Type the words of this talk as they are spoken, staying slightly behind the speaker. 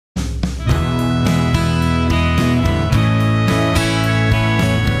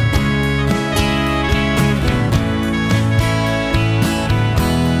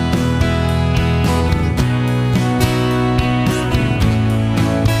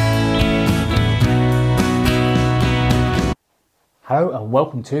Hello and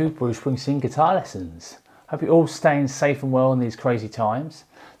welcome to Bruce Springsteen Guitar Lessons. Hope you're all staying safe and well in these crazy times.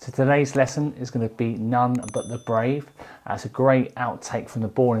 So today's lesson is going to be None But the Brave. That's a great outtake from the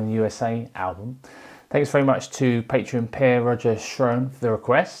Born in the USA album. Thanks very much to Patreon peer Roger Schroen for the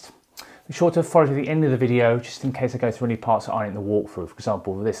request. Be sure to follow to the end of the video just in case I go through any parts that aren't in the walkthrough. For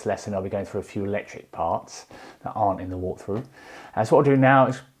example, with this lesson I'll be going through a few electric parts that aren't in the walkthrough. So what I'll do now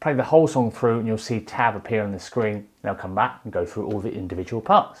is play the whole song through and you'll see tab appear on the screen. Then I'll come back and go through all the individual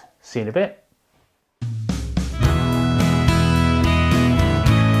parts. See you in a bit.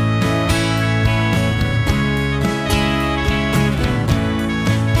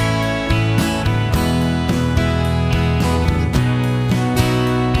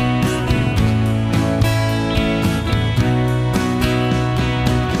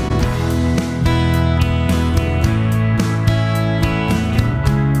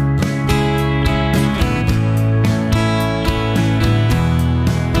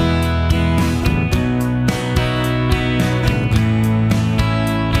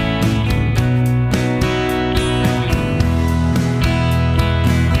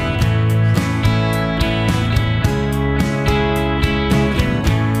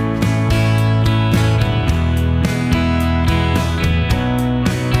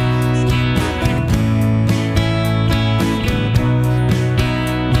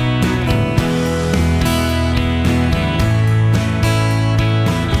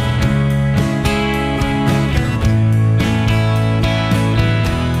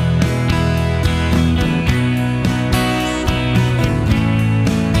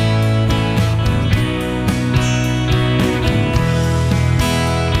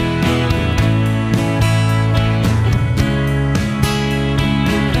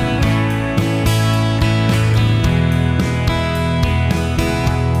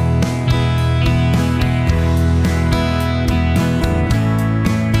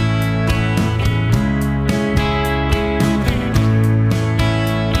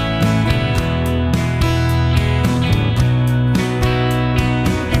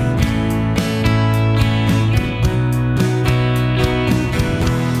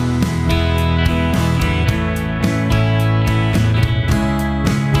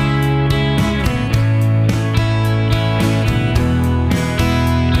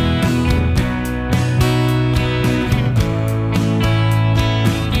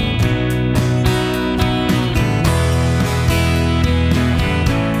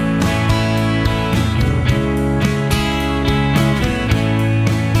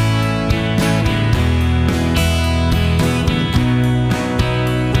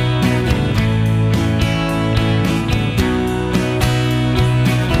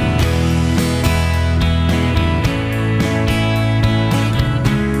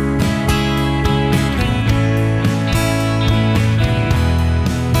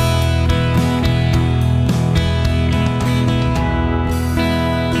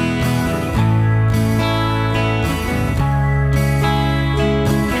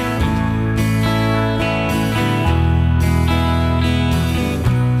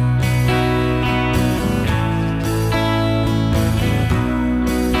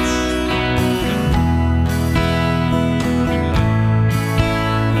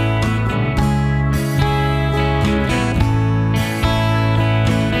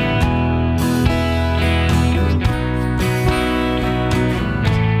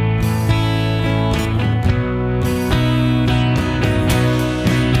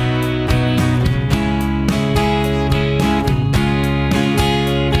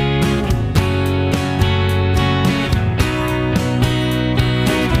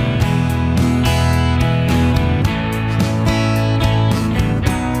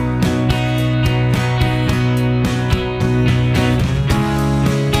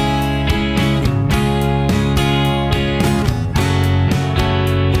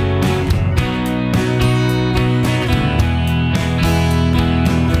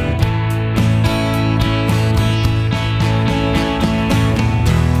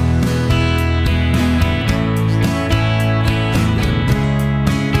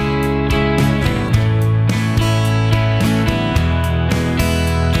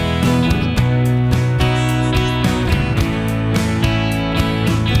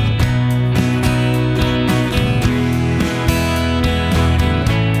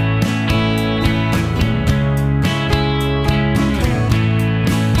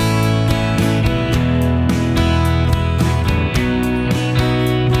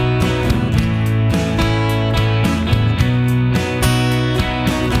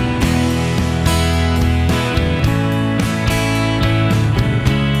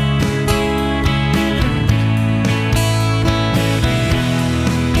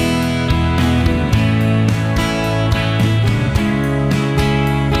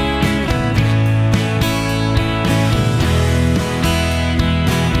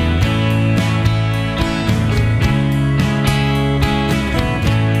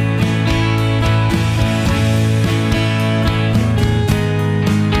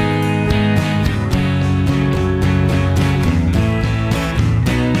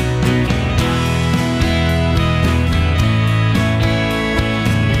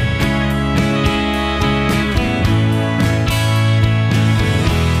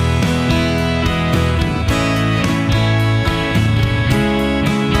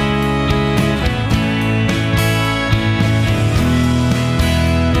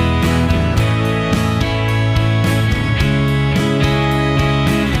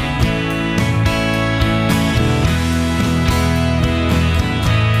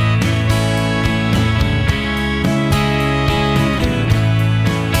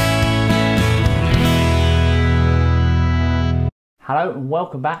 Hello and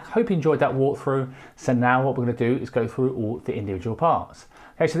welcome back. Hope you enjoyed that walkthrough. So now what we're going to do is go through all the individual parts.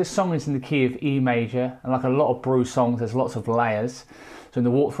 Okay, so this song is in the key of E major, and like a lot of Bruce songs, there's lots of layers. So in the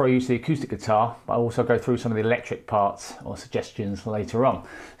walkthrough I use the acoustic guitar, but I also go through some of the electric parts or suggestions later on.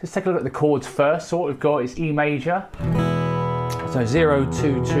 Let's take a look at the chords first. So what we've got is E major. So 0,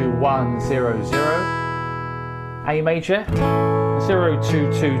 2, 2, 1, 0, 0. A major. 0,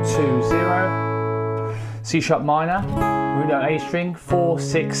 2, 2, 2, 0. C sharp minor. Root note A string, 4,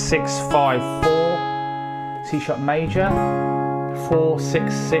 6, 6, 5, 4. C sharp major, 4,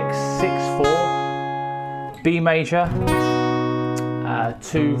 6, 6, 6, 4. B major,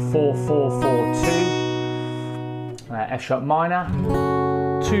 2, 4, 4, 4, 2. F sharp minor,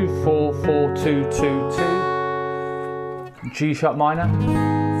 2, 4, 4, 2, 2, 2. G sharp minor,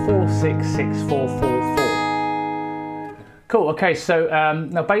 4, 6, 6, 4, 4, 4. Cool, okay, so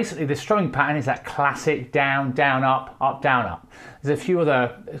now basically the strumming pattern is that classic down, down, up, down, up. There's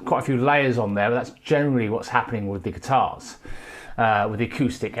quite a few layers on there, but that's generally what's happening with the guitars, with the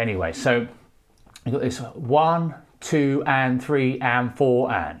acoustic anyway. So you've got this 1, 2, and 3, and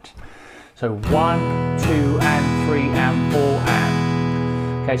 4, and. So 1, 2, and 3, and 4,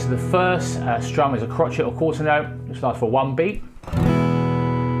 and. Okay, so the first strum is a crotchet or quarter note, which lasts for 1 beat.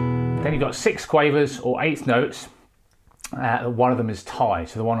 Then you've got 6 quavers or 8th notes. One of them is tied,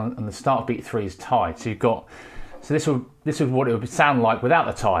 so the one on the start of beat 3 is tied. So you've got, so this is what it would sound like without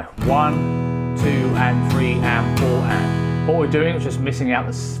the tie. 1, 2, and 3, and 4, and. What we're doing is just missing out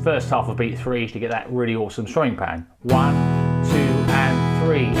the first half of beat 3 to get that really awesome strumming pattern. 1, 2, and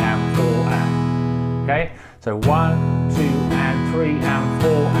 3, and 4, and. Okay, so 1, 2, and 3, and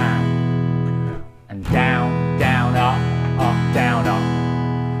 4, and down, down, up, down, up.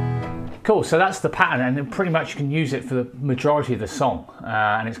 Cool, so that's the pattern, and then pretty much you can use it for the majority of the song,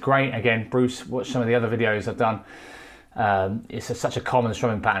 and it's great. Again, Bruce, watch some of the other videos I've done. It's such a common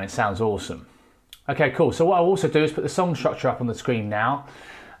strumming pattern, it sounds awesome. Okay, cool, so what I'll also do is put the song structure up on the screen now.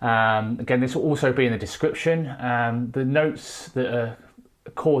 Again, this will also be in the description. The notes that are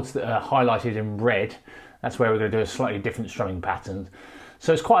chords that are highlighted in red, that's where we're going to do a slightly different strumming pattern.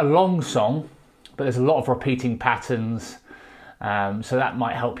 So it's quite a long song, but there's a lot of repeating patterns. So that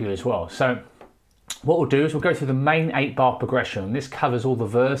might help you as well. So what we'll do is we'll go through the main 8-bar progression. This covers all the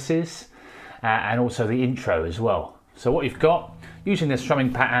verses and also the intro as well. So what you've got, using this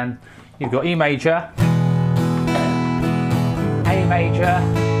strumming pattern, you've got E major, A major,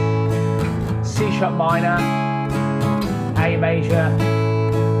 C sharp minor, A major,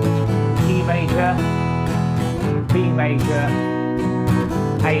 E major, B major,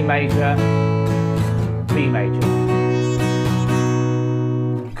 A major, B major.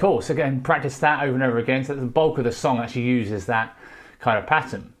 Cool, so again, practice that over and over again, so that the bulk of the song actually uses that kind of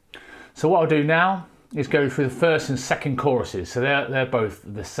pattern. So what I'll do now is go through the first and second choruses, so they're both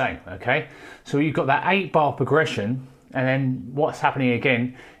the same, okay? So you've got that 8-bar progression, and then what's happening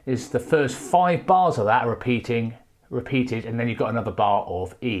again is the first 5 bars of that are repeated, and then you've got another bar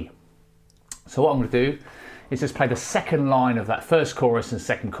of E. So what I'm going to do is just play the second line of that first chorus and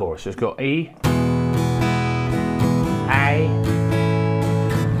second chorus. So it's got E, A,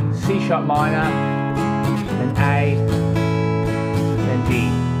 C sharp minor, then A, then D,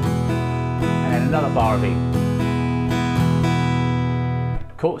 and then another bar of E.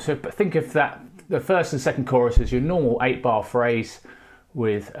 Cool, so think of that, the first and second chorus as your normal 8-bar phrase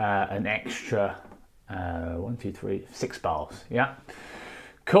with an extra 6 bars, yeah?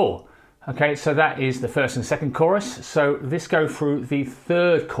 Cool, okay, so that is the first and second chorus. So let's go through the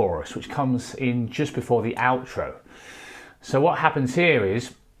third chorus, which comes in just before the outro. So what happens here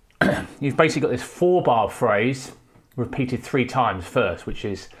is, you've basically got this 4-bar phrase repeated 3 times first, which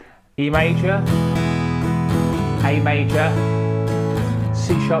is E major, A major,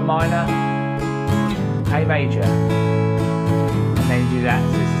 C sharp minor, A major. And then you do that.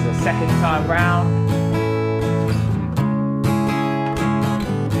 So this is the second time round.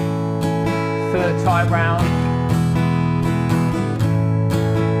 Third time round.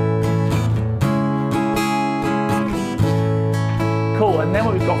 Cool, and then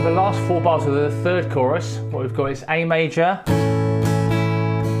what we've got for the last 4 bars of the third chorus, what we've got is A major,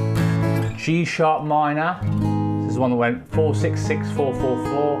 G sharp minor, this is the one that went 4, 6, 6, 4, 4,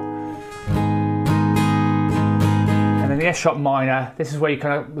 4, and then the F sharp minor. This is where you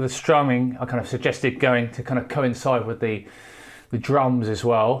kind of, with the strumming, I kind of suggested going to kind of coincide with the drums as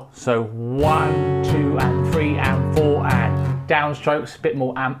well. So 1, 2, and 3, and 4, and downstrokes, a bit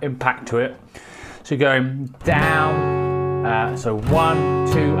more impact to it. So you're going down. So 1,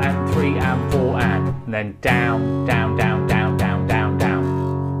 2, and 3, and 4, and then down, down, down, down, down, down,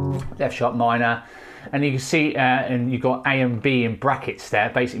 down. F sharp minor, And you can see, and you've got A and B in brackets there.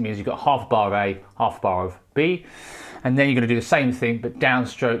 Basically means you've got half a bar of A, half a bar of B. And then you're going to do the same thing, but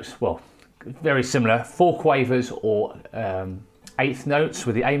downstrokes, well, very similar. 4 quavers or eighth notes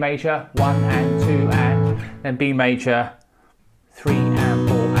with the A major, 1 and 2 and, then B major, 3 and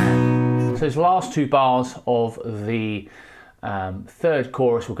 4 and. So those last 2 bars of the third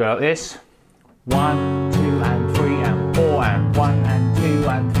chorus will go like this. 1, 2 and 3 and 4 and, 1 and 2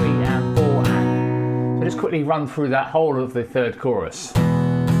 and 3 and 4 and. So just quickly run through that whole of the third chorus.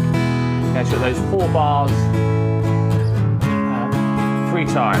 Okay, so those 4 bars 3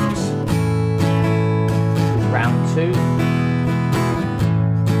 times. Round 2.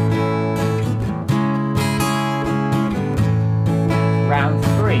 Round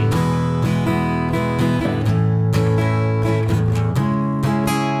 3.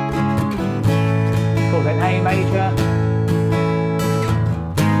 Cool, then A major.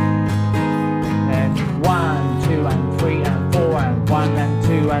 Then 1, 2 and 3 and 4 and 1 and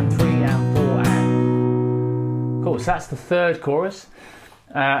 2 and 3 and 4 and. Cool, so that's the third chorus.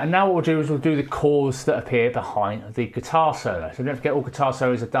 And now what we'll do is we'll do the chords that appear behind the guitar solo. So don't forget, all guitar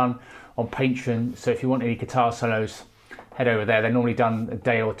solos are done on Patreon. So if you want any guitar solos, head over there. They're normally done a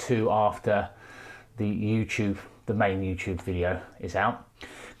day or 2 after the main YouTube video is out.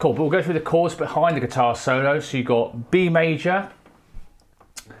 Cool, but we'll go through the chords behind the guitar solo. So you've got B major,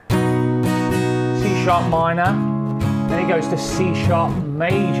 C sharp minor, then it goes to C sharp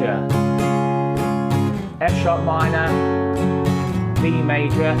major, F sharp minor, B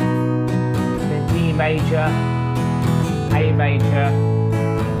major, then D major, A major,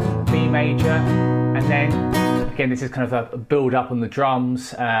 B major, and then again this is kind of a build up on the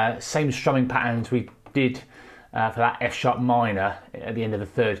drums, same strumming patterns we did for that F sharp minor at the end of the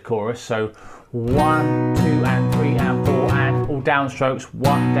third chorus. So 1, 2 and 3 and 4 and, all downstrokes,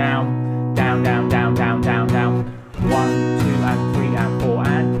 1 down, down, down, down, down, down, down, 1, 2 and 3 and 4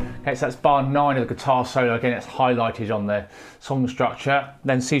 and. Okay, so that's bar 9 of the guitar solo. Again, it's highlighted on the song structure.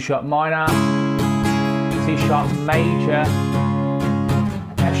 Then C sharp minor, C sharp major,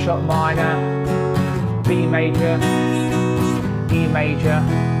 F sharp minor, B major, E major,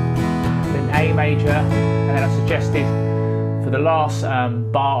 then A major, and then I suggested for the last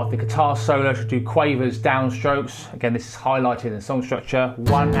bar of the guitar solo to do quavers, downstrokes. Again, this is highlighted in the song structure.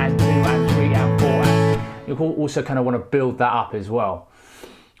 1 and 2 and 3 and 4 and. You also kind of want to build that up as well.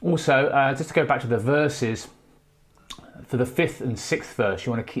 Also, just to go back to the verses, for the 5th and 6th verse,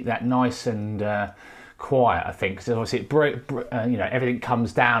 you want to keep that nice and quiet, I think, because obviously everything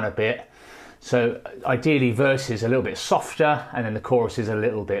comes down a bit. So ideally, verses a little bit softer, and then the chorus is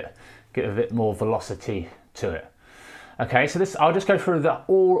get a bit more velocity to it. Okay, so I'll just go through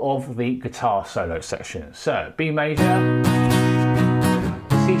all of the guitar solo sections. So B major,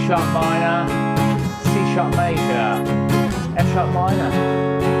 C sharp minor, C sharp major, F sharp minor,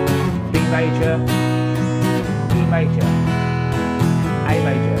 B major, E major, A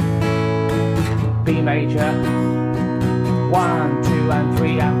major, B major, 1, 2 and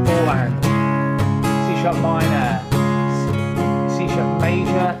 3 and 4 and, C sharp minor, C sharp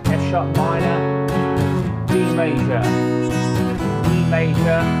major, F sharp minor, B major, E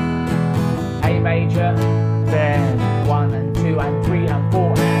major, A major, then 1 and 2 and 3 and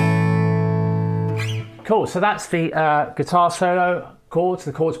 4 and. Cool, so that's the guitar solo chords,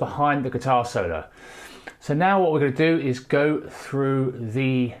 the chords behind the guitar solo. So now what we're going to do is go through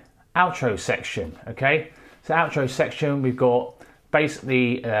the outro section, okay? So outro section, we've got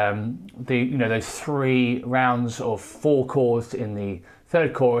basically those 3 rounds of 4 chords in the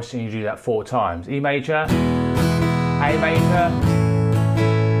third chorus, and you do that 4 times. E major, A major,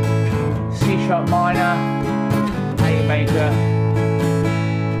 C sharp minor, A major,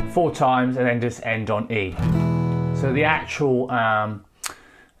 4 times, and then just end on E. So the actual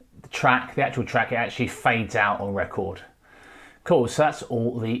track, it actually fades out on record. Cool, so that's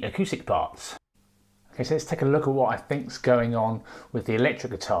all the acoustic parts. Okay, so let's take a look at what I think's going on with the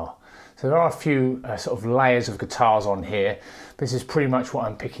electric guitar. So there are a few sort of layers of guitars on here. This is pretty much what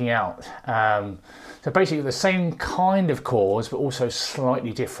I'm picking out. So basically the same kind of chords, but also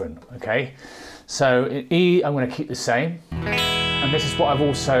slightly different, okay? So in E, I'm going to keep the same. And this is what I've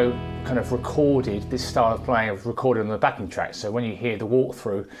also kind of recorded, this style of playing I've recorded on the backing track. So when you hear the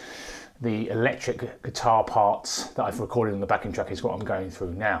walkthrough, the electric guitar parts that I've recorded on the backing track is what I'm going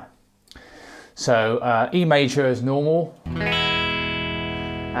through now. So E major is normal.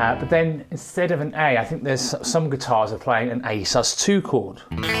 But then instead of an A, I think there's some guitars are playing an A sus2 chord.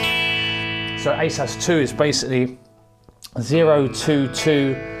 So A sus2 is basically 0, 2,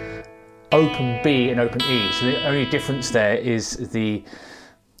 2, open B and open E. So the only difference there is the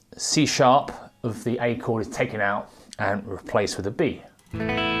C sharp of the A chord is taken out and replaced with a B.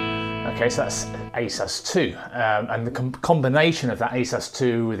 Okay, so that's A sus2, and the combination of that A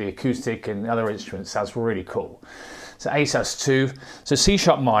sus2 with the acoustic and other instruments sounds really cool. So A sus2, so C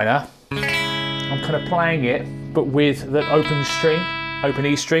sharp minor, I'm kind of playing it, but with the open string, open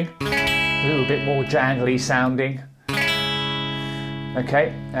E string, a little bit more jangly sounding.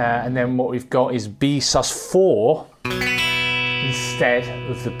 Okay, and then what we've got is B sus4 instead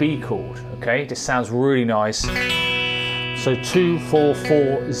of the B chord. Okay, this sounds really nice. So 2, 4,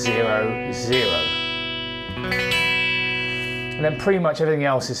 4, 0, 0. And then pretty much everything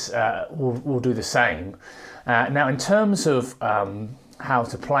else is will do the same. Now in terms of how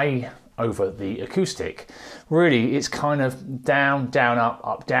to play over the acoustic, really it's kind of down, down,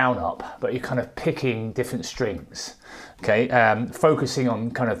 up, down, up, but you're kind of picking different strings. Okay, focusing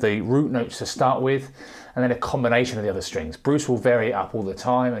on kind of the root notes to start with, and then a combination of the other strings. Bruce will vary it up all the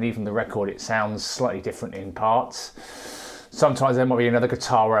time, and even the record, it sounds slightly different in parts. Sometimes there might be another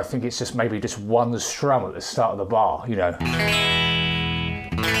guitar where I think it's just maybe just one strum at the start of the bar, you know.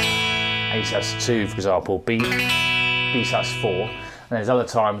 A sus2, for example, B sus4, and there's other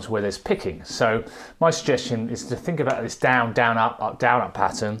times where there's picking. So my suggestion is to think about this down, down, up, down, up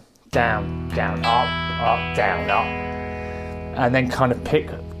pattern, down, down, up, down, up, and then kind of pick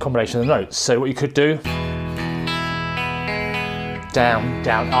a combination of the notes. So what you could do, down,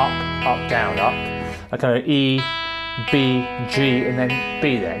 down, up, down, up, a kind of E, B, G, and then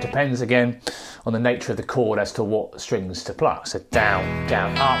B there. It depends again on the nature of the chord as to what strings to pluck. So down,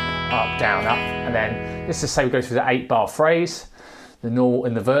 down, up, down, up, and then let's just say we go through the 8-bar phrase. The normal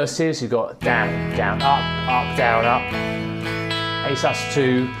in the verses, you've got down, down, up, down, up, A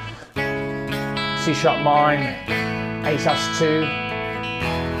sus2, C sharp minor, A sus2,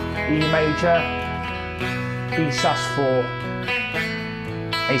 E major, B sus4,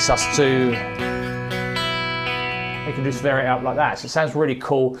 A sus2. You can just vary it out like that. So it sounds really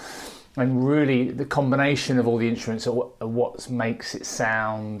cool, and really the combination of all the instruments are what makes it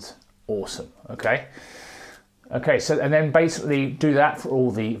sound awesome. Okay. Okay, so and then basically do that for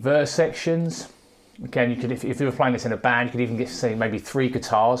all the verse sections. Again, you could, if you were playing this in a band, you could even get, say, maybe 3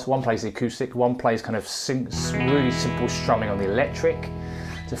 guitars. One plays the acoustic, one plays kind of really simple strumming on the electric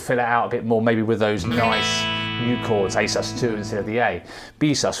to fill it out a bit more, maybe with those nice new chords, A sus2 instead of the A,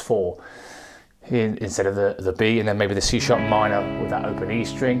 B sus4 instead of the B, and then maybe the C sharp minor with that open E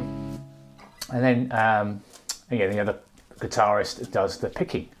string. And then, again, the other guitarist does the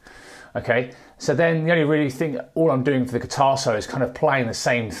picking. Okay, so then the only really thing, all I'm doing for the guitar solo is kind of playing the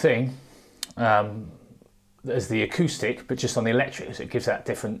same thing as the acoustic, but just on the electric, so it gives that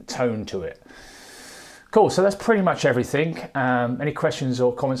different tone to it. Cool, so that's pretty much everything. Any questions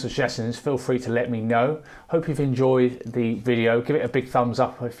or comments or suggestions, feel free to let me know. Hope you've enjoyed the video. Give it a big thumbs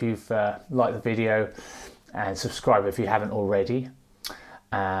up if you've liked the video, and subscribe if you haven't already.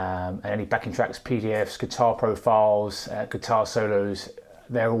 And any backing tracks, PDFs, guitar profiles, guitar solos,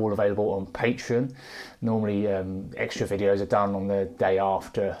 they're all available on Patreon. Normally extra videos are done on the day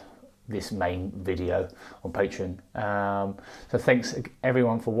after this main video on Patreon. So thanks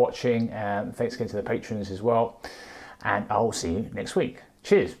everyone for watching, thanks again to the patrons as well, and I'll see you next week.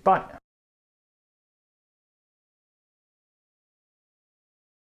 Cheers, bye.